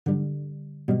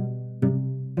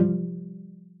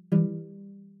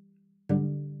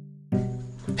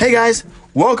Hey guys,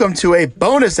 welcome to a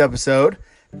bonus episode,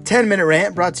 10-minute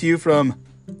rant brought to you from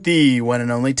the one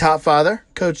and only Top Father,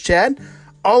 Coach Chad,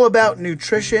 all about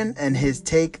nutrition and his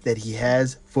take that he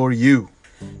has for you.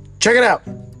 Check it out.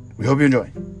 We hope you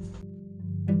enjoy.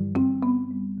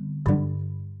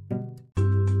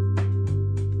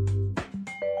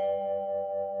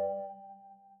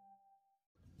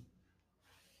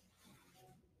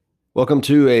 Welcome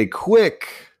to a quick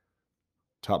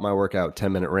Top My Workout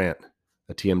 10-minute rant,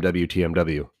 a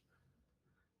TMW.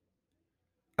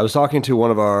 I was talking to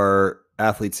one of our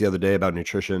athletes the other day about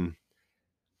nutrition,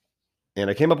 and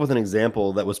I came up with an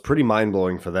example that was pretty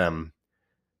mind-blowing for them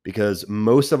because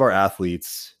most of our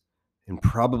athletes, and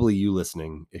probably you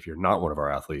listening, if you're not one of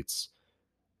our athletes,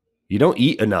 you don't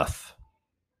eat enough.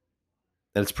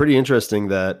 And it's pretty interesting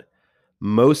that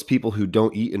most people who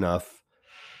don't eat enough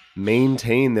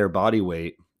maintain their body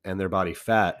weight and their body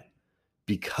fat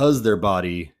because their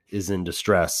body is in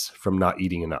distress from not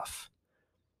eating enough.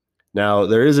 Now,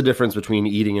 there is a difference between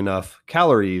eating enough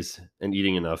calories and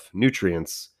eating enough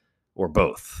nutrients, or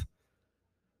both.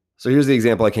 So here's the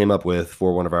example I came up with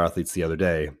for one of our athletes the other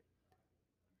day,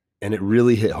 and it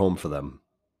really hit home for them.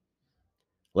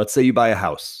 Let's say you buy a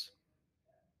house.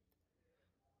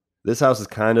 This house is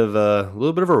kind of a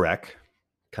little bit of a wreck,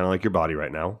 kind of like your body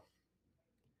right now,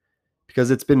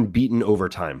 because it's been beaten over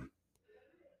time.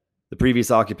 The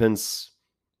previous occupants,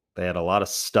 they had a lot of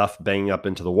stuff banging up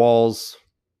into the walls,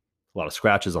 a lot of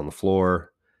scratches on the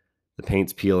floor, the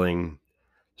paint's peeling.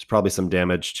 There's probably some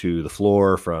damage to the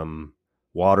floor from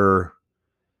water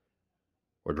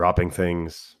or dropping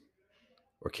things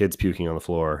or kids puking on the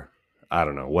floor. I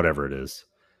don't know, whatever it is.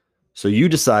 So you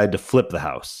decide to flip the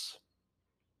house.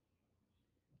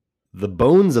 The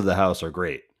bones of the house are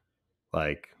great,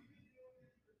 like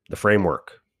the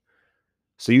framework.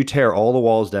 So you tear all the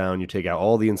walls down, you take out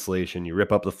all the insulation, you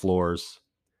rip up the floors,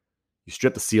 you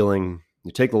strip the ceiling,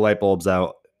 you take the light bulbs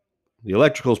out. The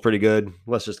electrical is pretty good.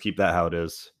 Let's just keep that how it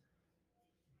is.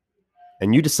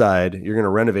 And you decide you're going to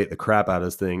renovate the crap out of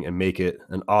this thing and make it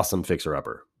an awesome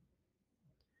fixer-upper.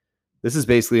 This is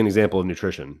basically an example of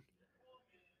nutrition.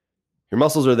 Your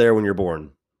muscles are there when you're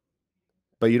born,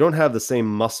 but you don't have the same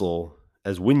muscle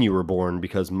as when you were born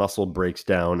because muscle breaks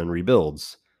down and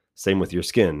rebuilds. Same with your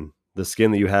skin. The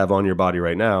skin that you have on your body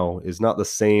right now is not the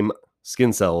same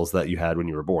skin cells that you had when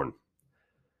you were born.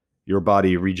 Your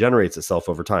body regenerates itself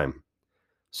over time.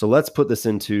 So let's put this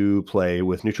into play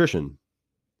with nutrition.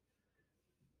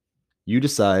 You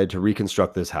decide to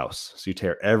reconstruct this house. So you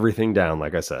tear everything down,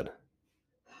 like I said.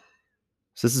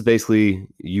 So this is basically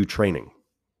you training.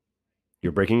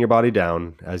 You're breaking your body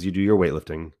down as you do your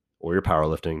weightlifting or your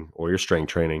powerlifting or your strength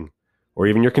training or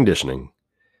even your conditioning.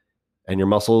 And your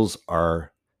muscles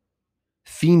are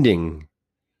fiending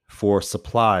for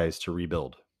supplies to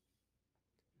rebuild.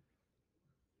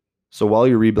 So while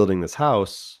you're rebuilding this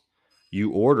house,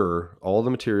 you order all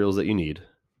the materials that you need,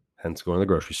 hence going to the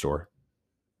grocery store.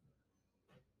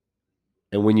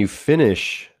 And when you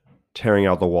finish tearing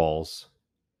out the walls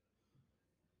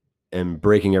and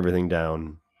breaking everything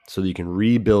down so that you can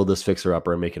rebuild this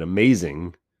fixer-upper and make it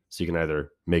amazing, so you can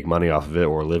either make money off of it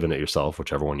or live in it yourself,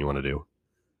 whichever one you want to do,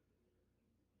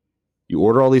 you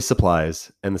order all these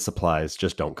supplies and the supplies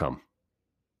just don't come.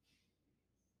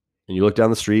 And you look down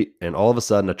the street and all of a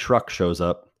sudden a truck shows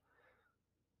up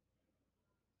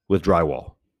with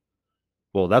drywall.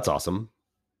 Well, that's awesome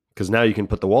because now you can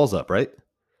put the walls up, right?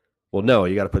 Well, no,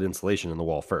 you got to put insulation in the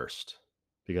wall first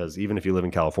because even if you live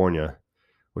in California,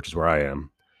 which is where I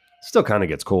am, it still kind of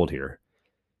gets cold here.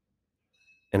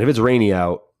 And if it's rainy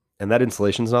out and that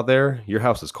insulation's not there, your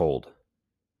house is cold.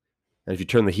 And if you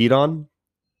turn the heat on,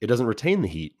 it doesn't retain the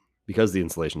heat because the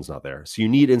insulation's not there. So you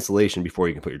need insulation before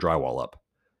you can put your drywall up.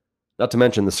 Not to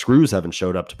mention the screws haven't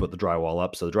showed up to put the drywall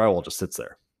up, so the drywall just sits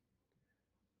there.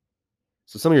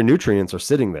 So some of your nutrients are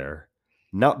sitting there,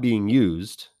 not being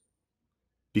used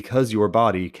because your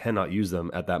body cannot use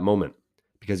them at that moment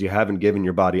because you haven't given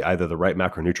your body either the right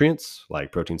macronutrients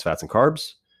like proteins, fats, and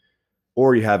carbs,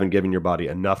 or you haven't given your body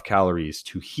enough calories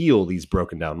to heal these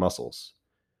broken down muscles.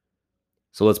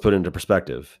 So let's put it into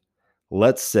perspective.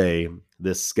 Let's say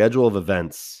this schedule of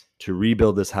events to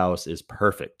rebuild this house is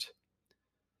perfect.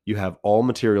 You have all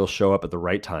materials show up at the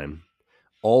right time.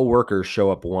 All workers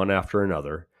show up one after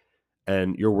another.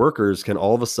 And your workers can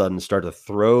all of a sudden start to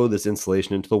throw this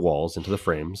insulation into the walls, into the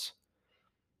frames.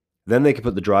 Then they can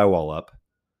put the drywall up.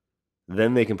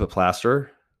 Then they can put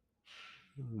plaster.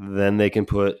 Then they can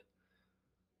put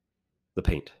the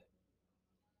paint.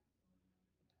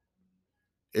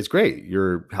 It's great.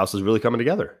 Your house is really coming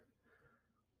together.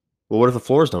 Well, what if the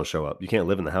floors don't show up? You can't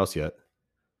live in the house yet.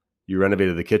 You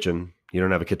renovated the kitchen. You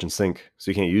don't have a kitchen sink,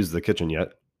 so you can't use the kitchen yet.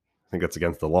 I think that's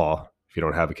against the law if you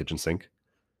don't have a kitchen sink.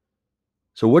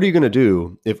 So what are you going to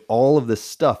do if all of this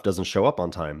stuff doesn't show up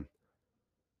on time?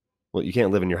 Well, you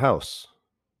can't live in your house.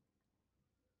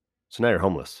 So now you're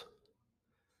homeless.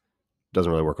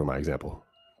 Doesn't really work with my example,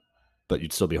 but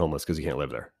you'd still be homeless because you can't live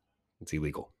there. It's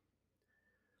illegal.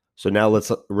 So now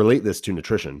let's relate this to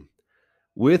nutrition.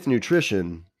 With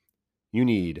nutrition, you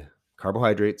need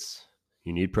carbohydrates,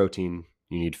 you need protein,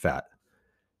 you need fat.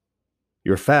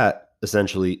 Your fat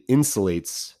essentially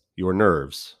insulates your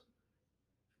nerves.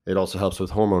 It also helps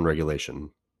with hormone regulation,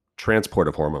 transport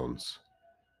of hormones.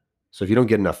 So if you don't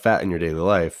get enough fat in your daily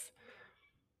life,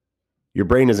 your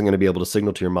brain isn't going to be able to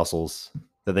signal to your muscles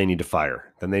that they need to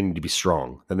fire, that they need to be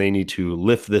strong, that they need to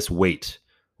lift this weight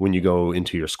when you go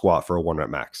into your squat for a 1 rep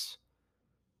max.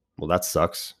 Well, that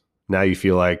sucks. Now you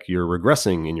feel like you're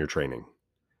regressing in your training.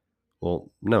 Well,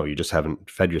 no, you just haven't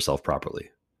fed yourself properly.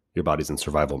 Your body's in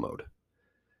survival mode.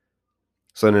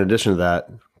 So in addition to that,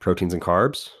 proteins and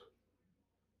carbs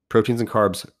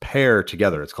pair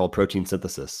together. It's called protein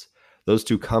synthesis. Those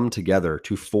two come together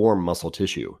to form muscle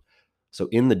tissue. So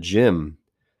in the gym,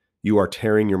 you are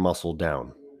tearing your muscle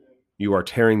down. You are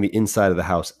tearing the inside of the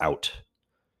house out.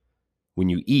 When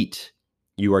you eat,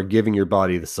 you are giving your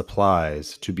body the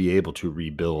supplies to be able to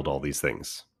rebuild all these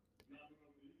things.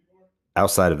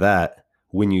 Outside of that,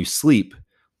 when you sleep,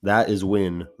 that is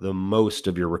when the most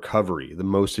of your recovery, the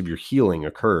most of your healing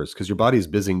occurs, because your body is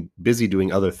busy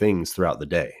doing other things throughout the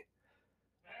day.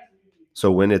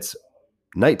 So when it's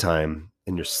nighttime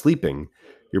and you're sleeping,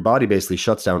 your body basically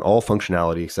shuts down all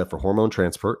functionality except for hormone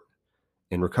transport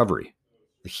and recovery,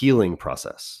 the healing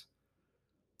process.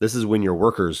 This is when your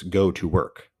workers go to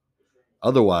work.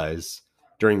 Otherwise,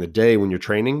 during the day when you're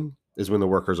training is when the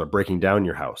workers are breaking down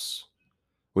your house.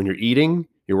 When you're eating,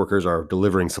 your workers are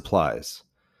delivering supplies.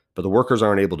 But the workers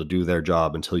aren't able to do their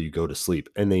job until you go to sleep,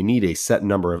 and they need a set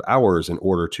number of hours in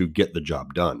order to get the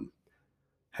job done.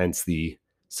 Hence the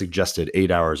suggested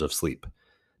 8 hours of sleep.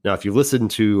 Now, if you listen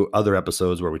to other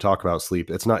episodes where we talk about sleep,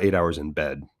 it's not 8 hours in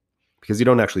bed, because you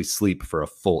don't actually sleep for a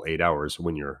full 8 hours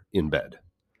when you're in bed.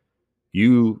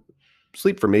 You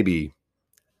sleep for maybe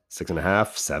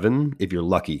 6.5, 7, if you're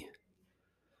lucky.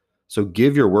 So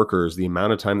give your workers the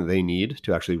amount of time that they need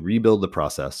to actually rebuild the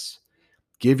process.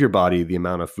 Give your body the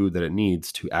amount of food that it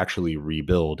needs to actually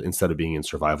rebuild instead of being in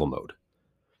survival mode.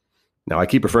 Now, I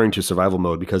keep referring to survival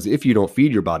mode because if you don't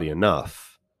feed your body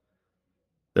enough,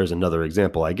 there's another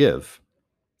example I give.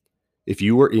 If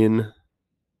you were in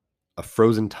a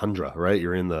frozen tundra, right?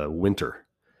 You're in the winter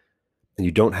and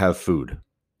you don't have food.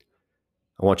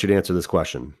 I want you to answer this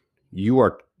question. You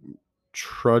are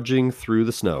trudging through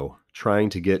the snow, trying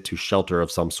to get to shelter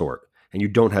of some sort, and you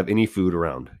don't have any food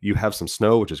around. You have some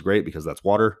snow, which is great because that's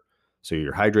water. So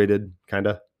you're hydrated, kind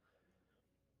of.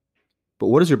 But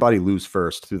what does your body lose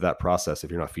first through that process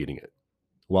if you're not feeding it?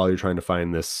 While you're trying to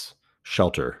find this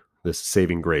shelter, this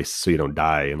saving grace so you don't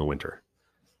die in the winter.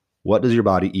 What does your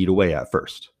body eat away at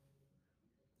first?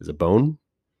 Is it bone?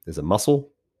 Is it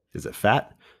muscle? Is it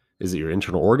fat? Is it your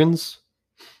internal organs?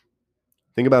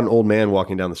 Think about an old man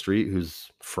walking down the street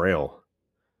who's frail.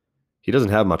 He doesn't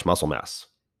have much muscle mass.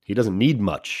 He doesn't need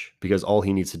much because all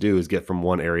he needs to do is get from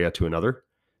one area to another.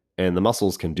 And the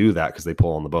muscles can do that because they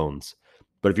pull on the bones.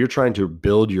 But if you're trying to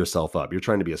build yourself up, you're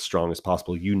trying to be as strong as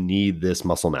possible, you need this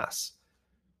muscle mass.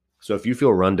 So if you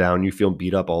feel run down, you feel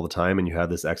beat up all the time, and you have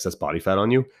this excess body fat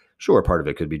on you, sure, part of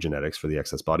it could be genetics for the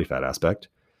excess body fat aspect.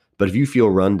 But if you feel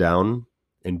run down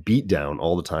and beat down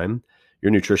all the time,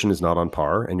 your nutrition is not on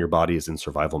par and your body is in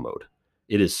survival mode.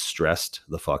 It is stressed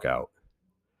the fuck out.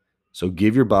 So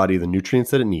give your body the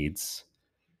nutrients that it needs,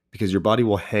 because your body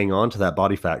will hang on to that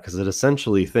body fat because it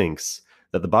essentially thinks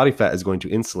that the body fat is going to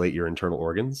insulate your internal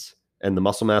organs, and the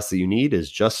muscle mass that you need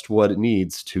is just what it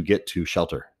needs to get to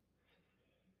shelter.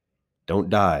 Don't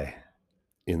die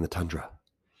in the tundra.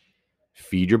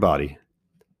 Feed your body.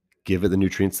 Give it the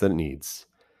nutrients that it needs.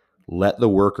 Let the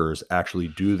workers actually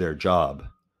do their job.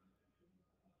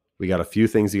 We got a few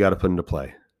things you got to put into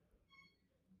play.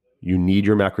 You need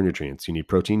your macronutrients. You need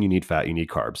protein, you need fat, you need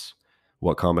carbs.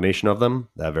 What combination of them?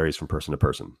 That varies from person to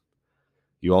person.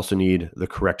 You also need the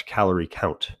correct calorie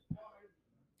count.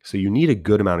 So you need a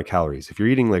good amount of calories. If you're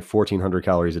eating like 1,400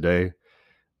 calories a day,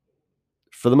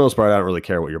 for the most part, I don't really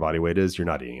care what your body weight is. You're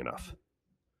not eating enough.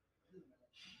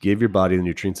 Give your body the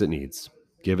nutrients it needs.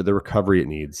 Give it the recovery it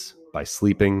needs by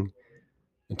sleeping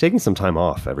and taking some time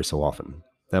off every so often.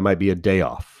 That might be a day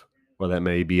off, or that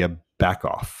may be a back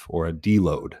off or a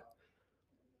deload.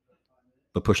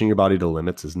 But pushing your body to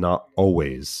limits is not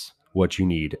always what you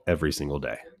need every single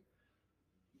day.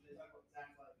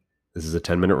 This is a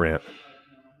 10-minute rant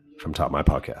from Top My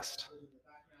Podcast.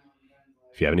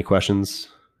 If you have any questions,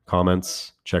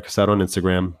 comments, check us out on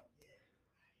Instagram,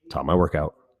 Top My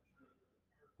Workout,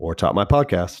 or Top My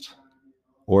Podcast,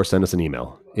 or send us an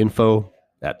email,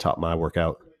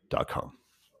 info@topmyworkout.com.